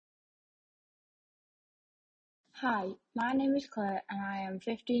Hi, my name is Clare and I am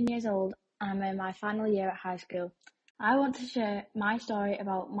 15 years old and I'm in my final year at high school. I want to share my story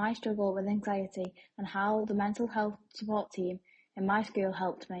about my struggle with anxiety and how the mental health support team in my school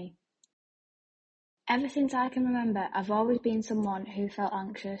helped me. Ever since I can remember, I've always been someone who felt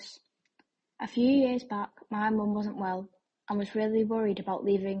anxious. A few years back, my mum wasn't well and was really worried about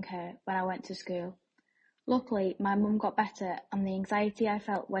leaving her when I went to school. Luckily, my mum got better and the anxiety I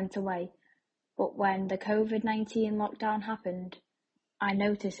felt went away. But when the COVID-19 lockdown happened, I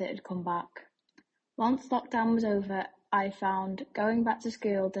noticed it had come back. Once lockdown was over, I found going back to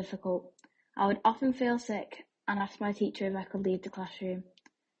school difficult. I would often feel sick and ask my teacher if I could leave the classroom.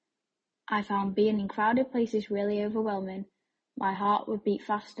 I found being in crowded places really overwhelming. My heart would beat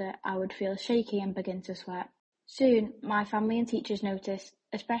faster, I would feel shaky and begin to sweat. Soon, my family and teachers noticed,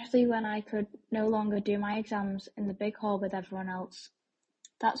 especially when I could no longer do my exams in the big hall with everyone else.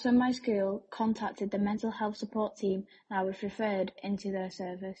 That's when my school contacted the mental health support team and I was referred into their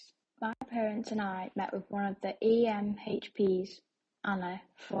service. My parents and I met with one of the EMHPs, Anna,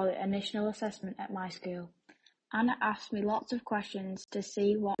 for the initial assessment at my school. Anna asked me lots of questions to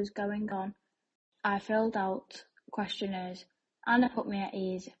see what was going on. I filled out questionnaires. Anna put me at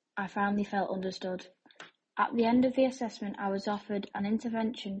ease. I finally felt understood. At the end of the assessment, I was offered an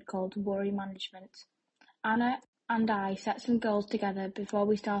intervention called worry management. Anna and I set some goals together before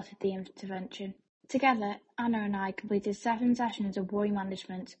we started the intervention. Together, Anna and I completed 7 sessions of worry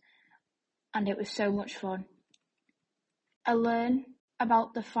management, and it was so much fun. I learned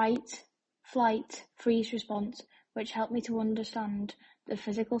about the fight, flight, freeze response, which helped me to understand the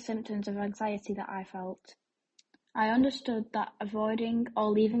physical symptoms of anxiety that I felt. I understood that avoiding or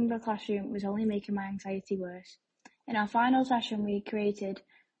leaving the classroom was only making my anxiety worse. In our final session, we created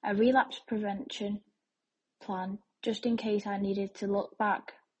a relapse prevention plan just in case I needed to look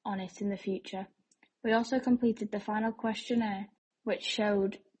back on it in the future. We also completed the final questionnaire, which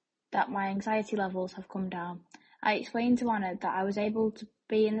showed that my anxiety levels have come down. I explained to Anna that I was able to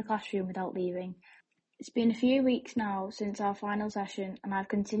be in the classroom without leaving. It's been a few weeks now since our final session and I've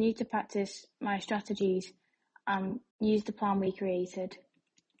continued to practice my strategies and use the plan we created.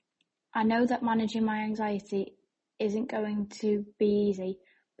 I know that managing my anxiety isn't going to be easy,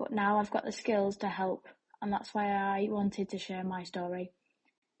 but now I've got the skills to help, and that's why I wanted to share my story.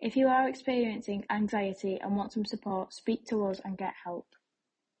 If you are experiencing anxiety and want some support, speak to us and get help.